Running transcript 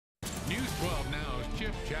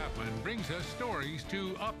Chapman brings us stories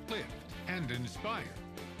to uplift and inspire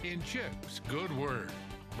in Chip's Good Word.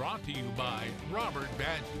 Brought to you by Robert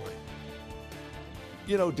Badgley.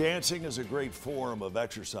 You know, dancing is a great form of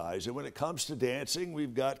exercise, and when it comes to dancing,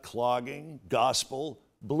 we've got clogging, gospel,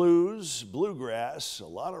 blues, bluegrass, a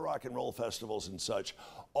lot of rock and roll festivals and such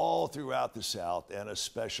all throughout the South and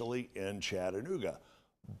especially in Chattanooga.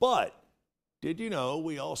 But did you know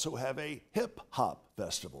we also have a hip hop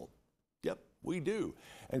festival? Yep, we do.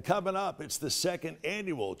 And coming up, it's the second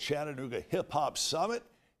annual Chattanooga Hip Hop Summit.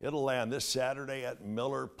 It'll land this Saturday at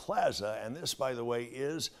Miller Plaza, and this, by the way,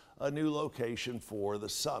 is a new location for the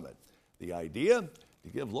summit. The idea? To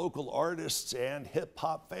give local artists and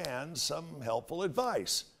hip-hop fans some helpful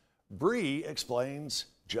advice. Bree explains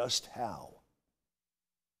just how.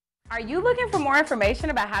 Are you looking for more information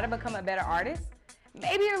about how to become a better artist?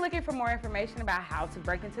 Maybe you're looking for more information about how to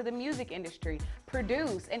break into the music industry,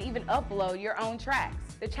 produce, and even upload your own tracks.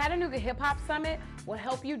 The Chattanooga Hip Hop Summit will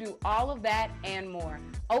help you do all of that and more,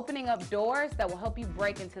 opening up doors that will help you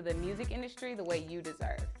break into the music industry the way you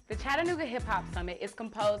deserve. The Chattanooga Hip Hop Summit is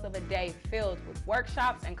composed of a day filled with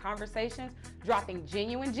workshops and conversations dropping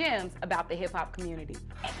genuine gems about the hip hop community.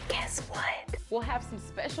 And guess what? We'll have some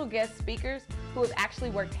special guest speakers who have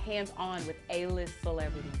actually worked hands-on with A-list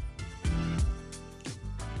celebrities.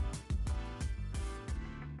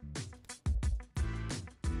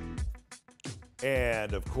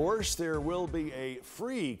 And of course, there will be a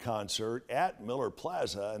free concert at Miller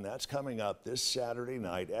Plaza, and that's coming up this Saturday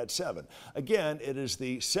night at 7. Again, it is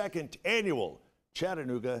the second annual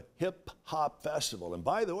Chattanooga Hip Hop Festival. And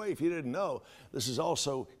by the way, if you didn't know, this is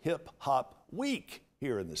also Hip Hop Week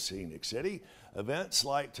here in the scenic city. Events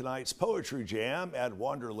like tonight's Poetry Jam at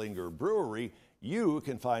Wanderlinger Brewery. You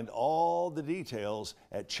can find all the details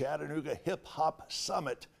at Chattanooga Hip Hop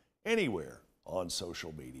Summit anywhere on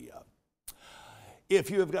social media. If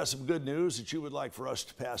you have got some good news that you would like for us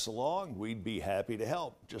to pass along, we'd be happy to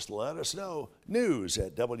help. Just let us know.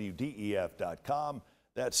 News@WDEF.com.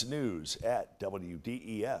 That's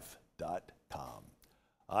news@WDEF.com.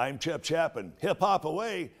 I'm Chip Chapman, Hip Hop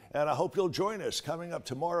Away, and I hope you'll join us coming up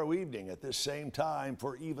tomorrow evening at this same time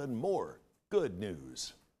for even more good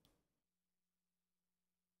news.